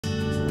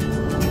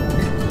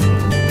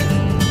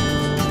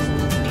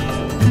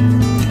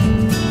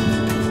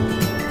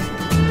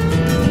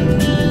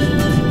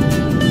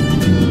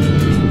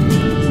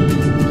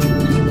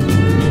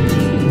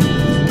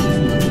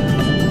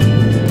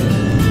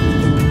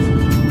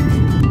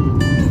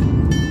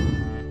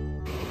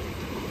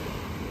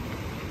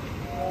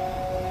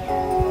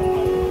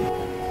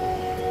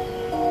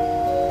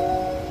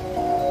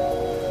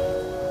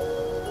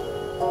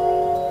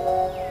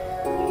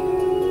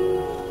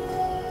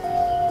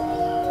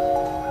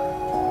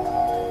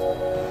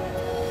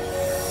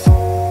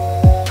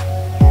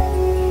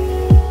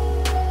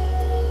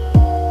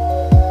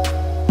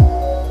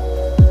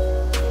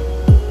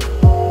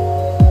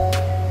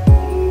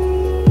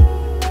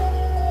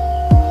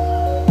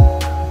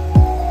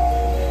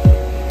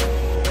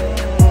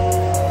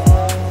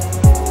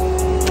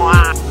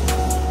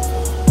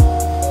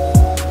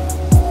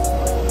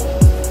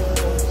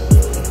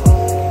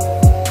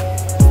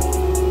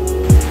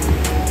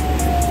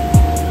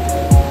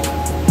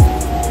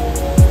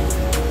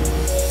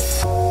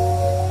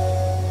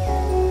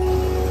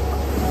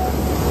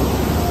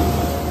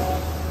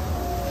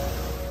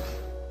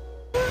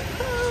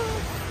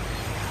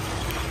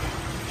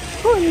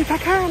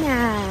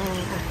Dominicana.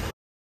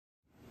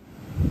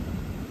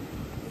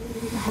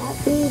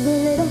 Happy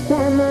little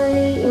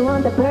family, you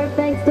want the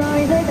perfect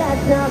story, but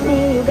that's not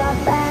me. You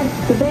got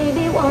bad, so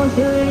baby, won't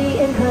you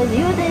leave? Cause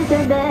you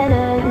deserve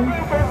better.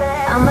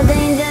 I'm a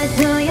danger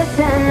to your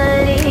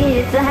sanity.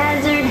 It's a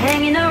hazard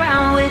hanging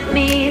around with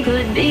me.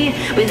 Could be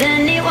with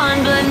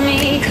anyone but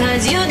me.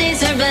 Cause you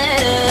deserve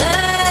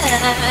better.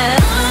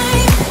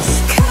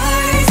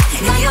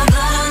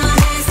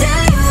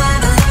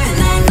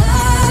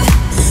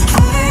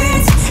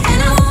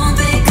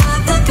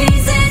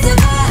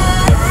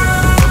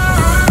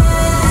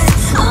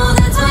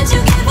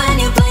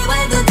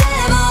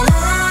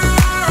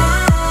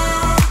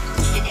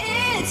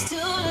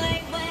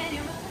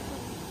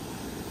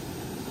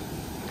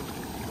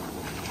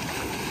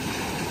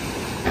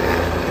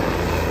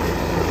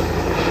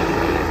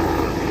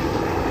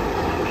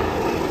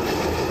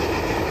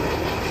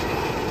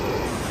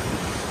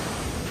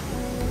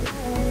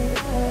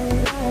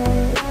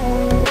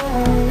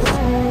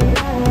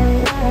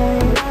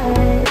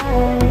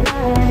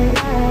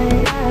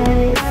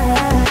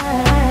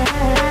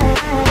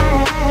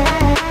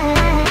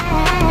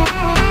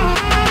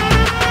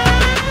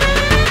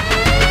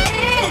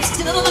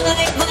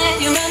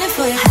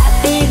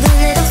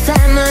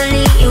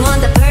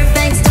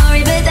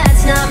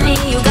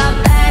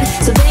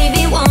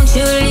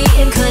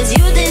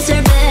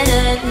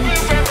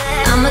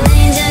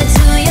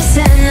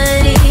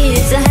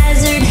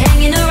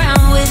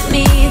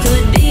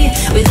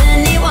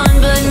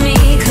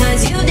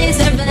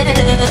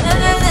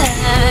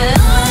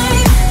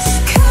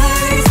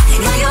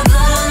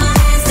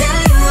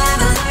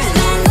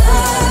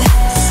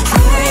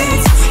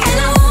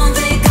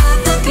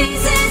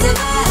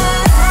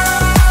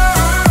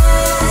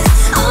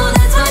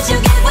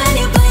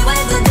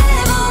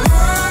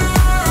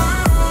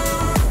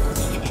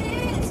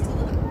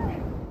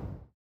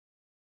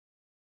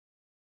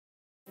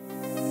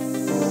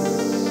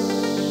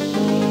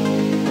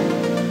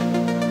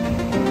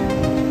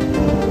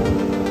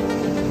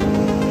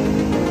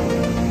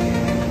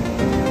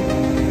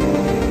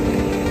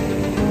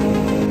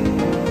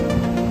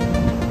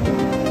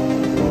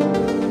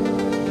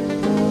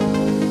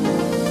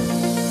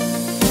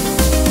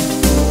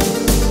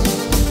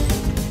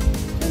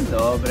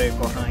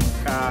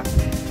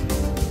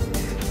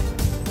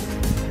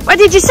 What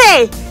did you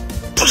say?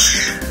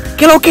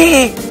 Que lo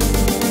que?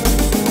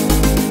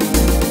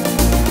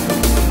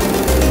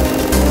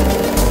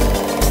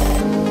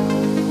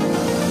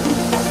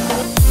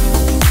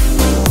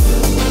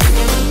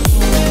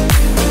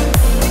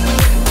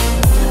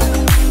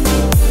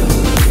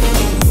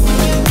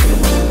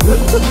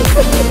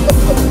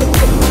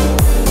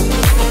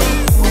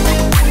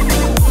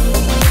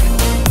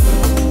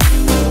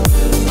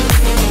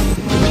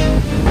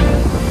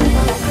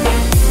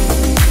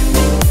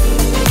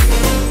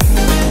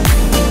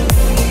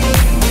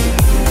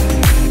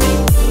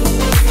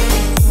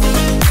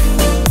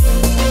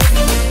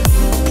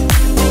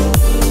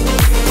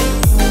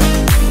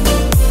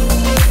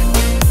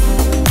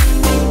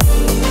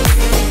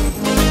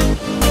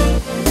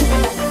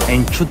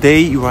 And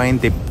today you are in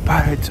the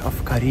Pirates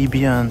of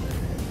Caribbean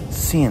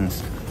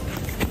scenes.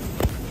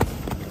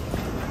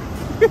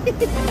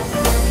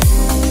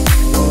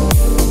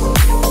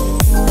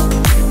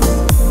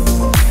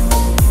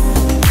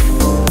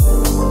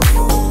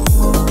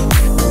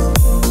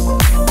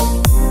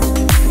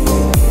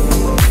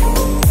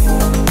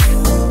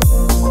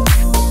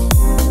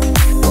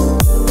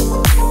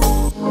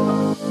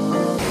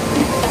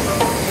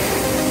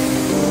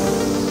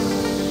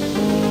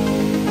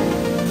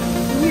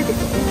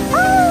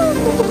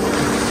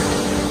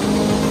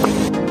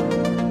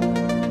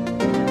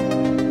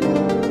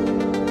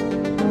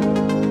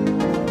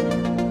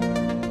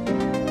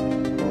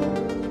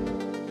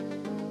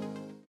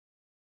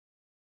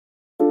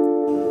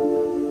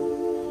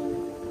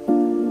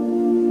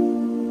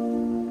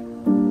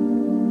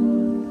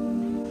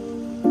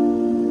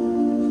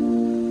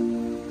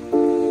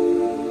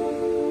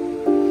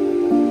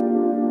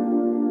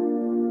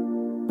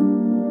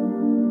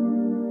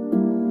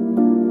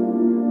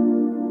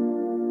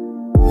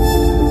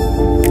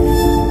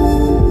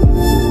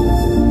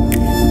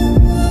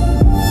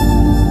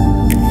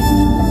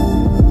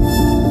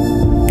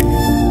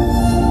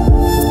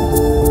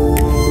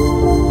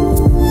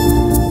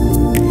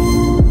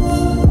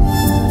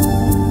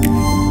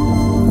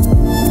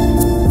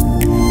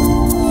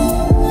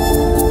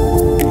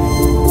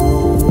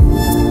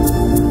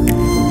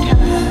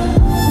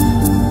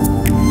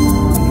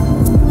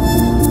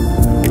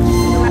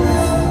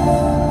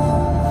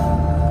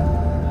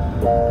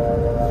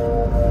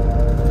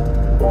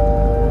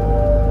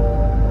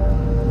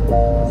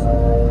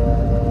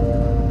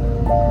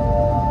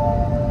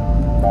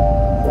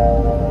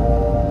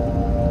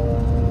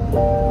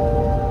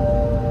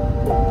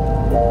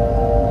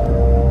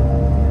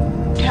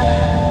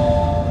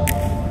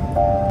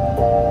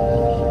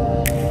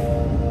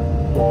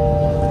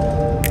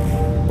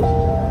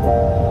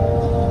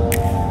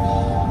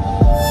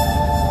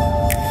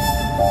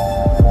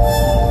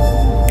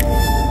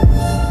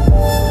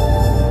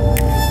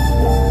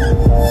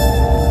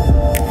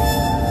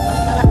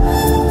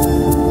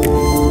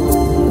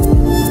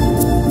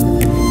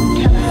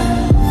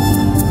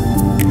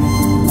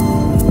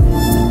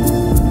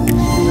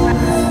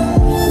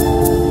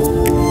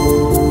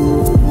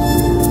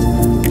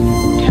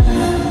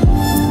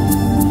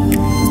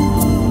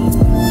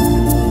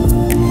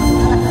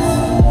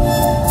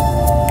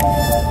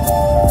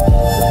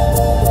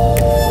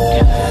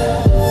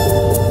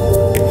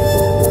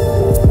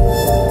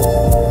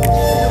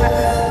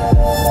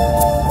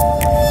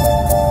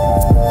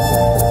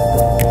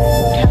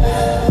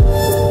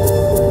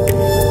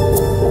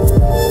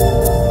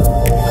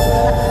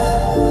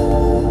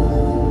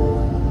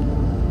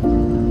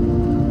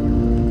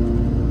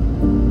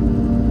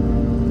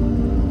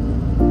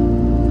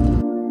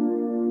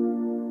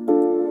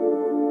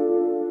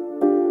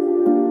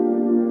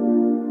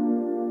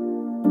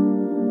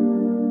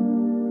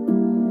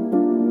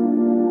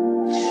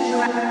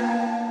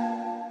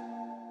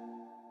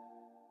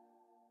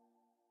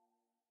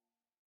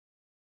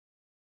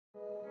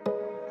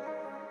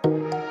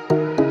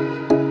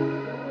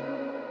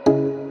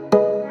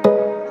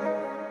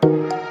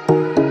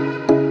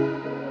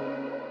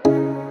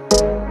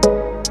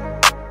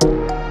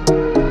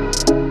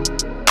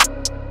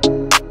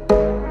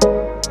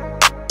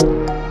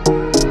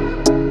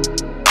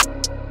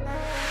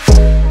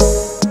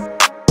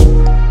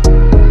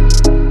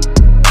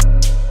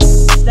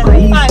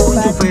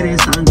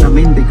 Choferes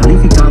altamente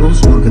calificados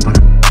porque para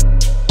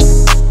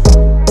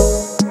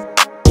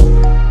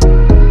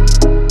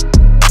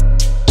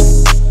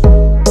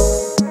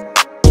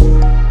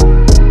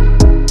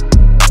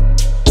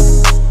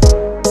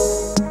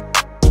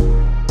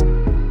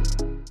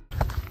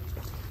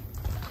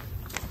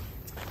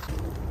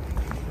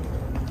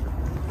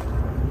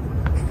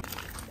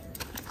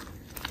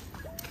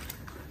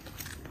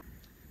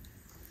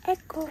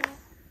Echo.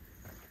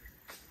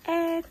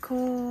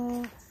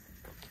 Echo.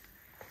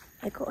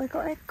 Echo,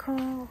 echo,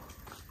 echo.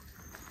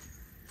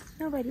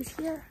 Nobody's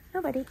here.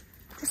 Nobody.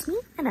 Just me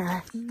and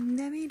I. In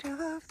the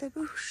middle of the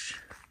bush.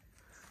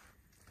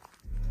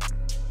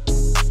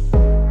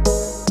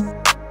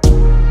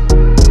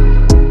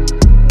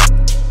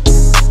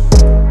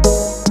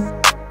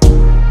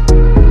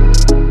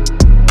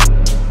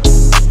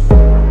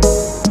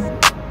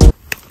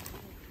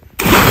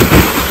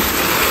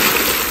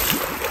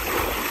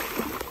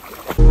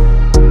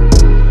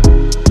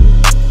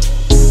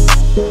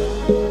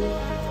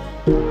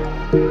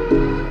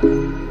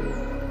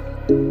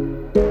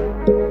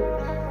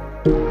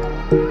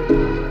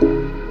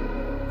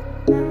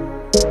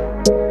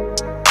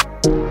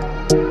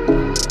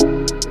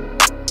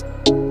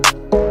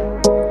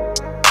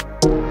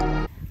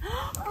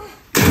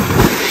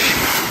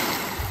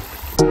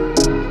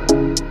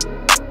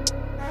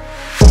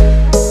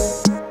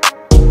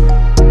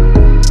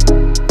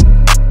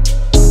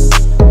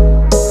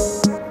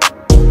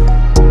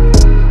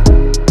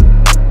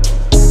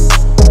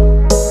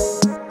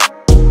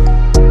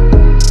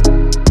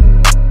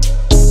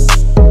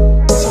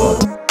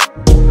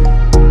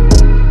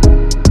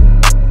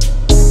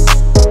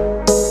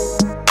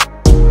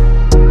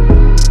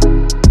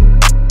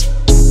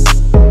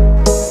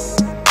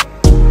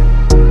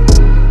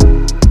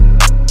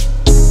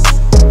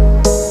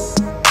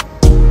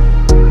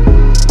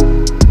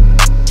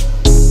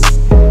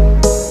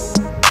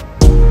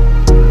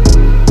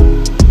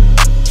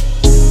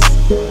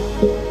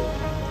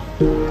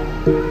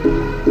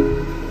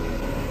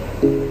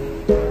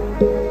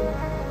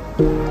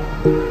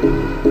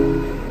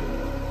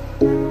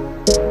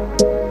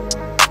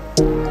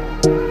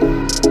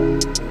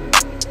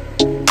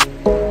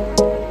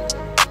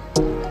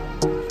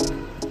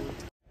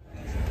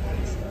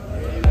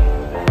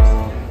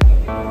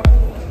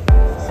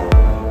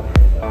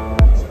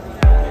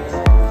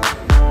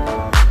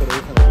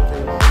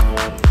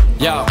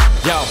 Yo,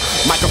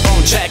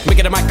 microphone check, make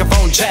it a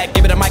microphone check.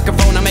 Give it a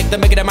microphone, I make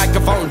the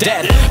microphone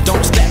dead.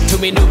 Don't step to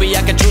me, newbie,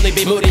 I could truly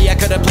be moody. I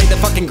could have played the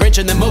fucking Grinch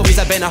in the movies.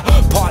 I've been a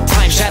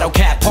part-time shadow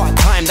cat,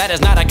 part-time. That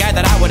is not a guy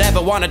that I would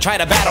ever want to try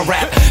to battle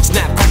rap.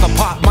 Snap, crackle,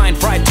 pop, mind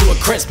fried to a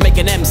crisp. Make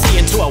an MC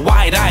into a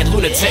wide-eyed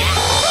lunatic.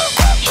 Look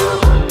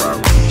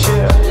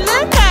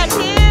at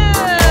you!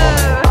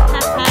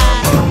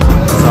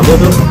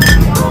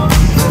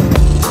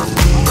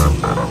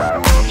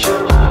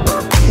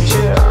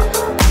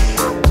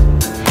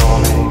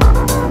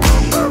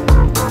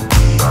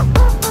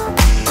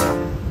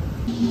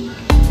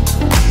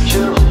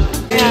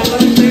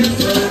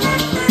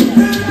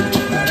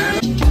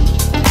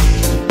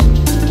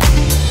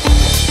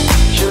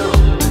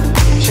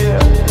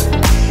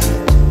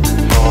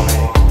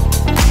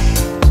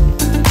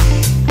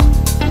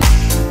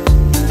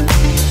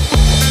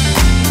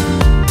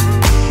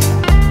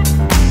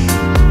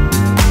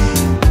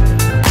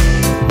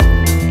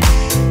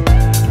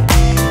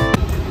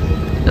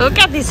 Look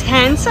at this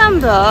handsome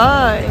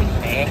boy.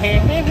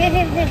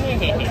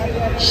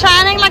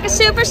 Shining like a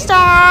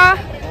superstar.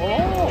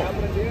 Oh,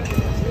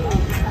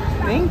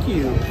 thank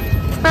you.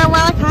 You're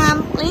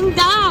welcome.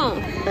 Lindão.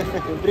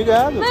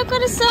 Obrigado. Meu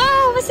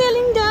coração, você é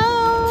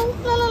lindão.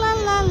 Lá, lá, lá,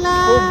 lá,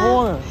 lá.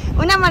 Boa.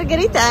 Uma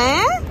margarita,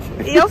 hein?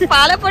 E eu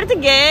falo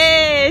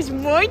português.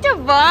 Muito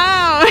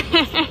bom.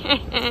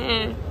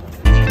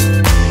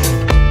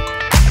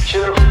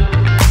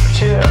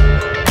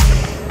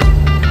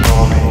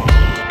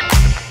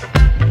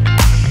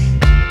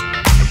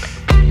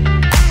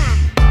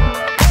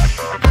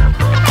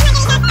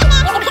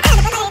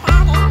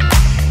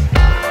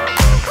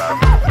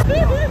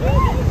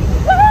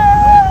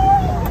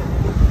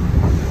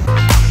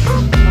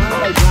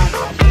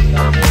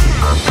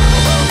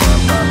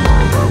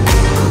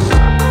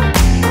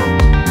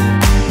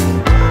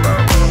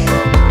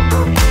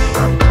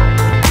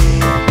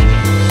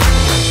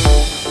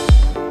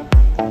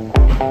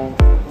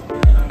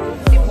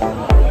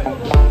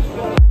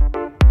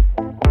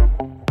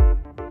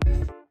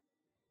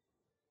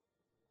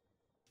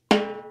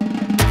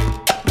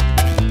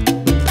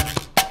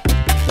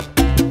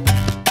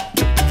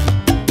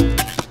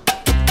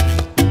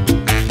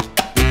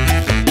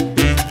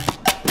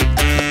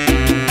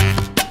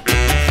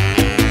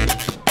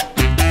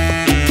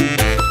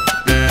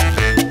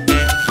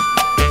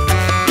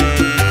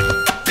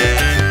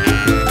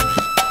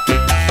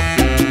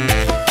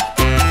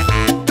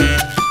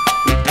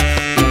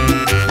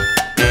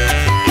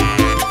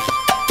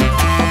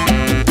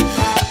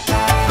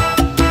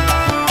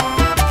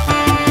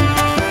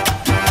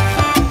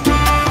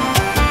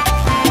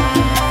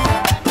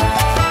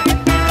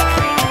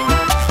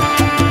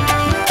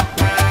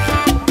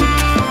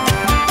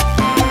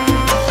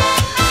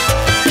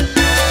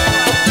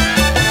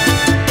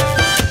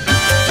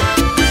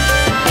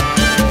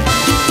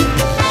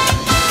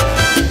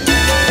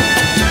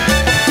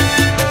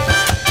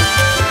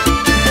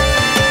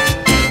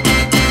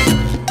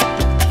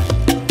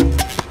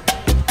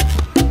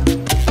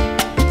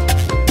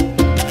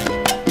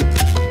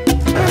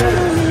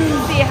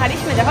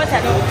 Przyjechaliśmy do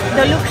hotelu,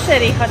 do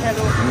luxury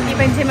hotelu i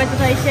będziemy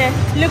tutaj się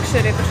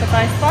luxury, proszę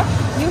Państwa.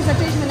 Już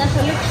zaczęliśmy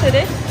nasze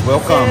luxury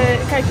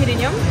z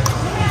caipirinhą.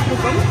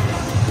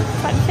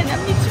 Pan się na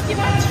mnie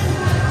przykiwać.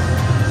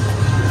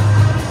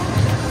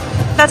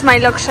 That's my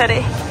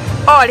luxury.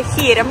 All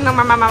here. No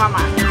mama.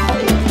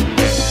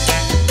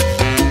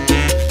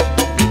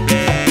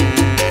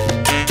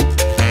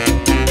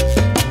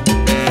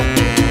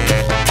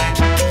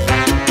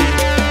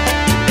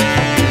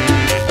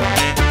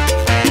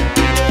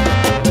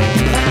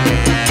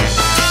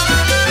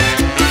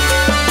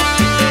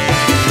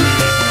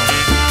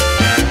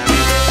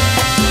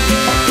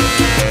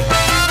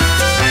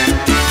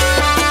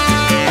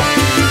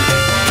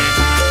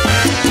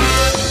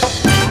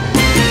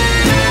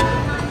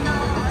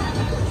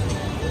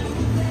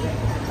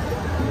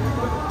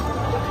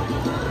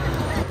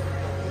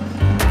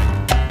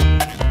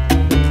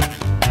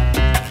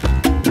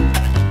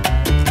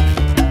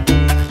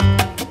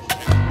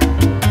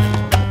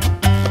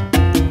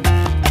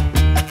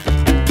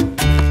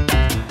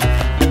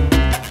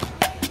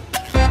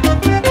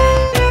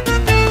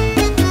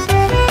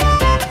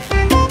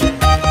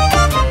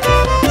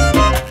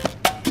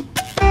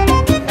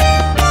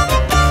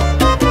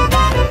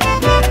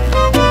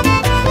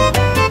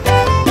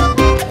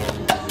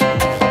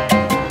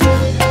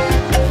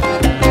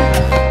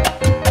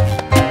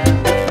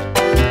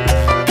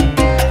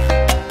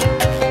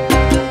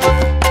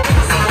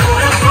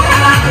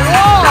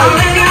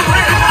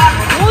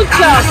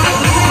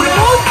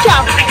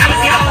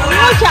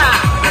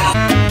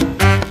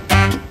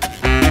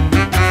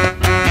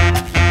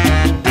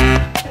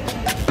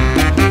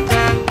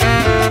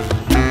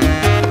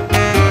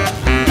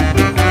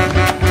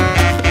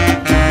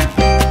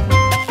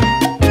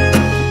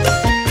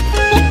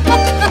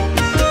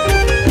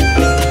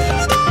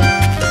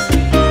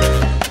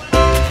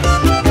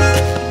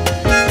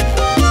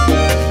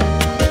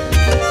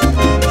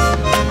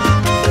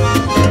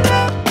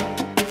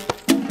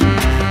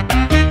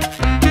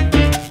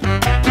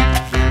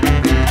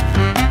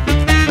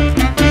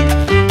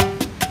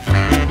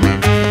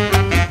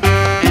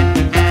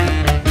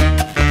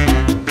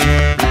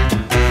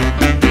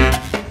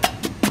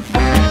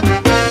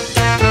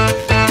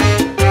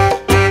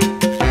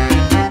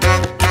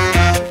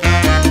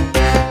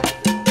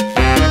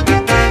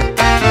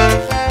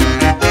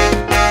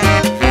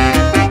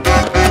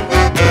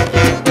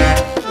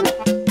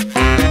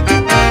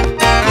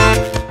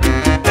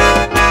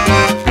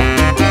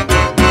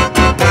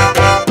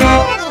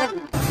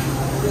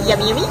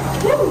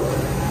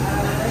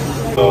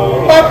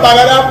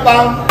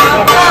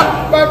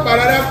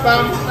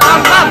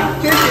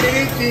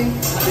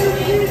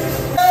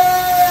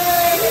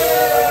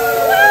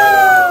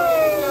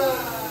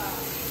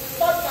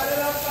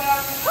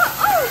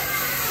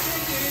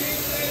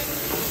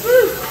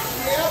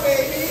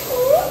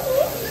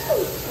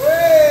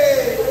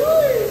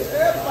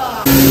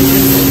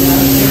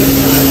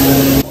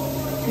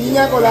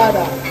 Piña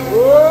colada.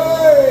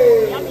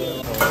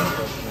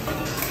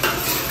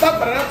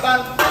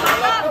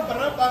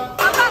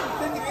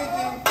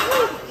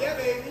 Yeah,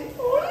 baby.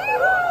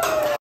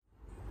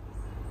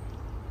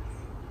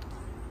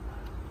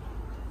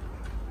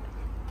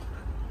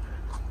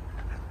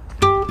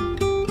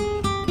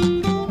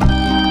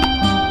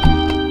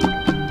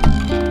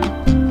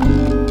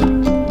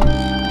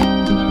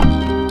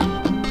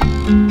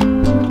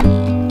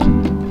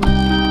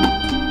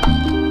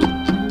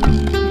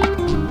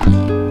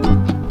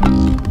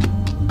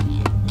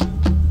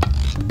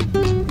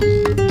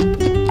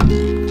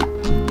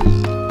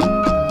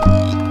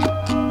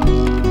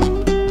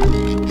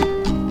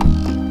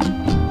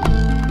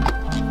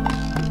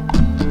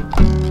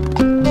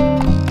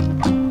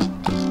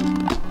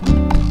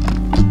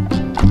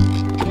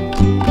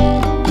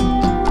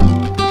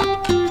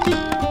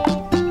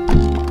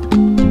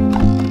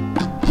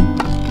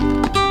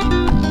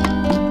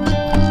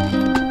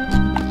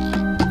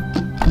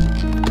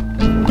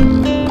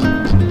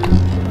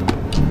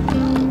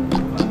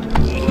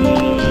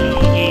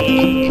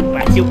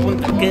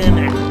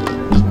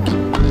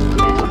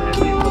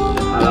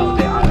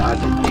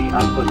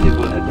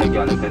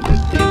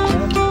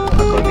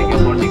 According to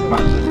boarding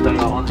passes, there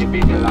will only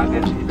be the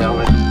luggage in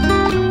the